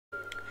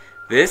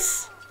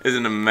This is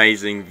an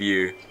amazing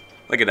view.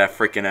 Look at that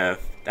freaking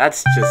earth.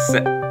 That's just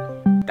set.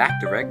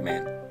 Dr.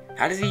 Eggman.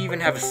 How does he even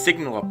have a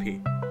signal up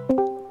here?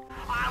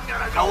 I'm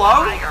gonna go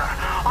Hello? tiger.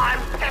 I'm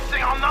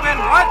pissing on the Man,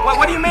 what?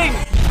 What do you mean?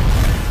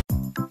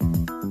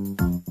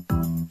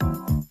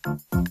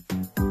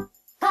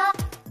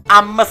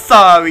 I'm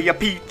sorry,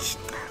 Peach.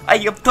 I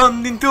have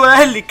turned into a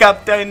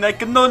helicopter and I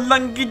can no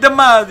longer the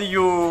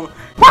Mario.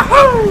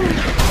 Woohoo!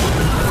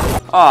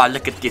 Oh,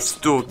 look at this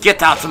stew.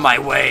 Get out of my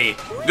way.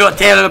 You're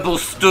terrible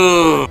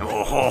stew.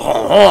 Oh, ho,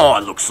 ho, ho.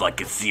 Looks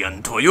like it's the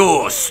end to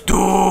you,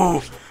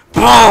 stew.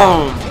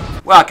 Boom!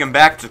 Welcome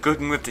back to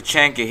Cooking with the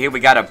Chanka. Here we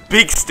got a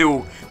big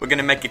stew. We're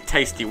gonna make it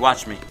tasty.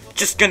 Watch me.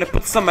 Just gonna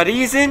put some of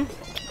these in.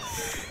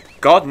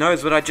 God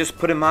knows what I just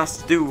put in my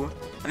stew.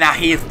 Now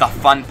here's the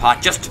fun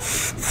part. Just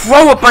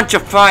throw a bunch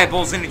of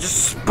fireballs in and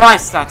just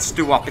spice that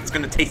stew up. It's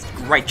gonna taste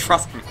great,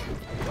 trust me.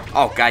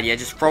 Oh god, yeah,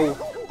 just throw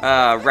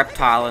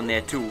reptile in there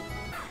too.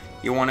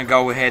 You wanna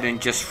go ahead and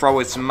just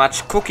throw as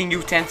much cooking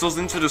utensils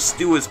into the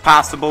stew as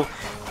possible.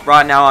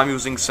 Right now I'm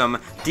using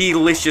some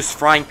delicious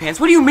frying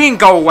pans. What do you mean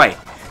go away?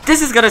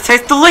 This is gonna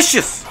taste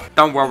delicious!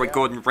 Don't worry,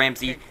 Gordon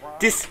Ramsay.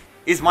 This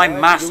is my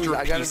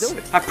masterpiece.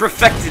 I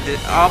perfected it.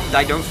 Oh,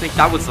 I don't think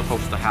that was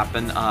supposed to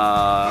happen.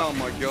 Oh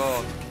my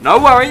god. No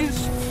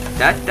worries.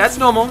 That's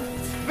normal.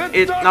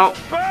 No.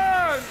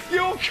 Burn!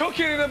 You're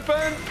cooking in a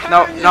burnt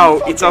pan.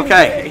 No, it's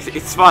okay.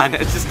 It's fine.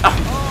 It's just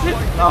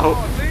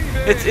no.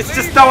 It's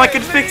just how I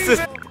can fix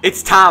this.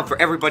 It's time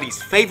for everybody's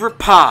favorite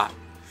part.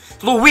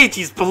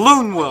 Luigi's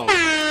Balloon World.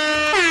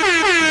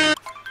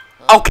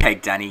 Okay,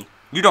 Danny.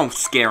 You don't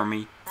scare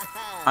me.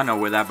 I know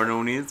where that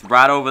balloon is.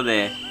 Right over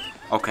there.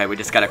 Okay, we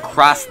just gotta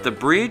cross the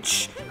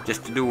bridge.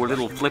 Just to do a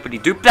little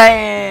flippity-doop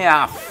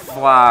there.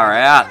 Far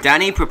out.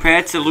 Danny,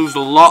 prepare to lose a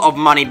lot of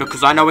money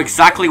because I know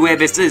exactly where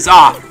this is.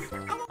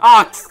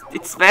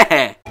 It's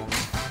there.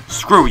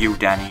 Screw you,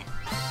 Danny.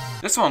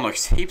 This one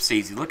looks heaps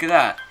easy. Look at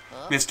that.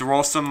 Mr.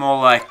 Awesome, or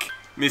like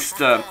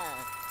Mr.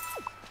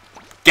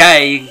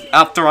 Gay,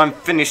 after I'm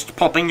finished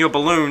popping your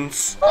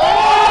balloons.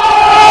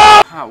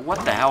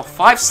 What the hell?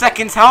 5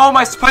 seconds? How am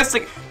I supposed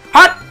to...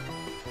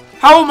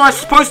 How am I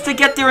supposed to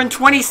get there in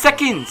 20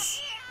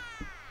 seconds?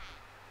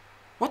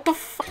 What the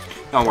fuck?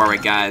 Don't worry,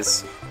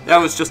 guys. That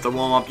was just a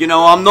warm-up. You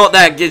know, I'm not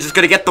that... You're just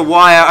gonna get the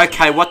wire.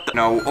 Okay, what the...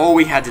 No, all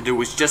we had to do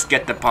was just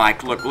get the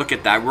bike. Look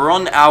at that. We're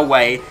on our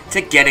way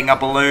to getting a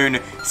balloon.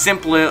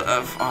 Simply...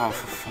 oh,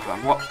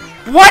 what?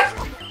 What?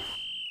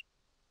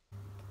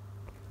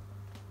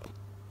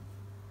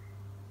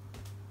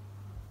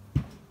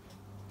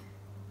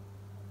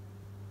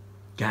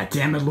 God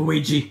damn it,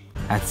 Luigi.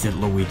 That's it,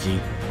 Luigi.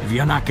 If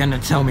you're not gonna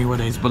tell me where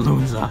these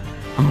balloons are,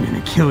 I'm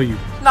gonna kill you.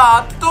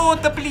 Nah,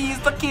 don't please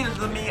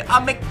kill me.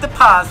 I make the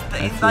pasta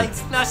and I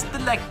smash the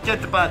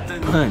lecture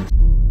button. Punch.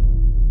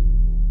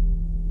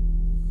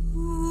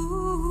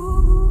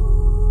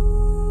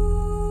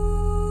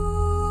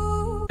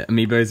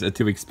 Amiibos are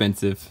too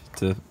expensive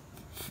to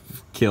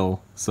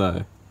kill,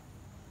 so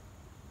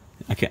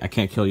I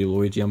can't kill you,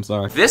 Luigi. I'm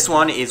sorry. This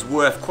one is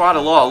worth quite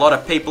a lot. A lot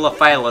of people are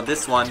failing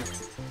this one.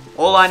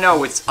 All I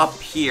know is up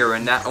here,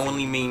 and that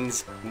only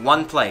means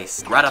one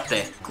place. Right up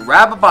there.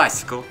 Grab a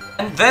bicycle.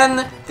 And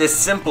then, this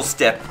simple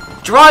step.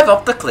 Drive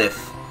up the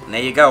cliff. And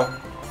there you go.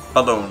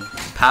 Balloon.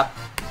 Pop.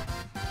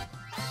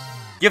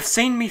 You've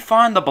seen me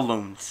find the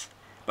balloons.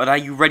 But are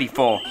you ready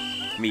for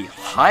me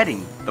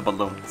hiding the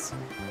balloons?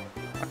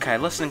 Okay,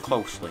 listen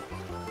closely.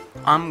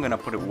 I'm gonna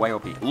put it way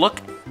over here.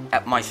 Look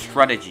at my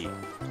strategy.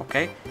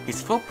 Okay?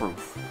 It's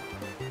foolproof.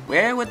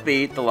 Where would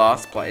be the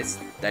last place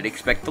they'd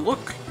expect to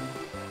look?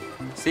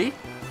 See?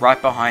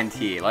 Right behind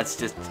here. Let's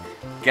just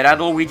get out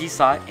of Luigi's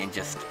sight and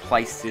just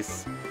place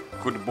this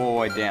good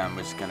boy down.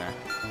 We're just gonna...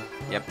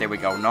 Yep, there we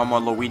go. No more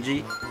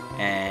Luigi.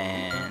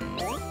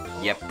 And...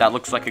 Yep, that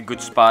looks like a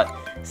good spot.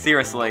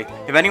 Seriously,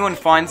 if anyone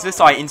finds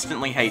this, I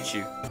instantly hate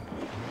you.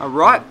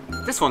 Alright,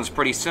 this one's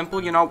pretty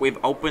simple. You know, we've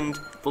opened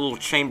the little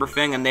chamber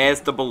thing and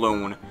there's the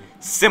balloon.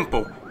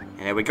 Simple. And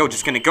there we go.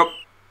 Just gonna go...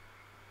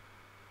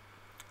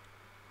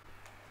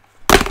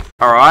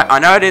 Alright, I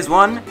know there's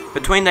one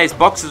between those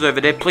boxes over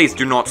there. Please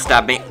do not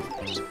stab me.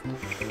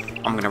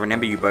 I'm gonna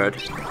remember you, bird.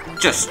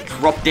 Just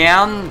drop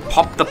down,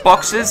 pop the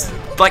boxes.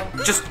 Like,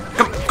 just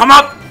come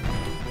up!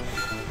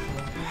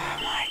 Oh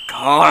my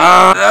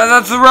god.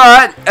 That's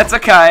right. That's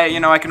okay.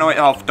 You know, I can always...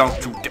 Oh, don't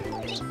you...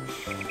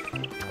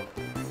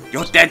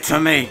 You're dead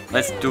to me.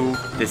 Let's do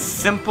this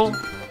simple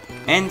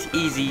and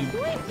easy,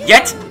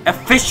 yet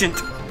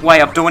efficient way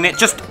of doing it.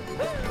 Just...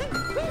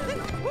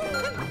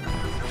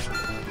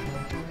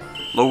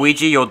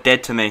 Luigi, you're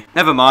dead to me.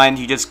 Never mind,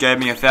 he just gave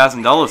me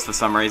 $1,000 for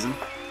some reason.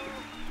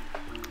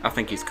 I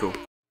think he's cool.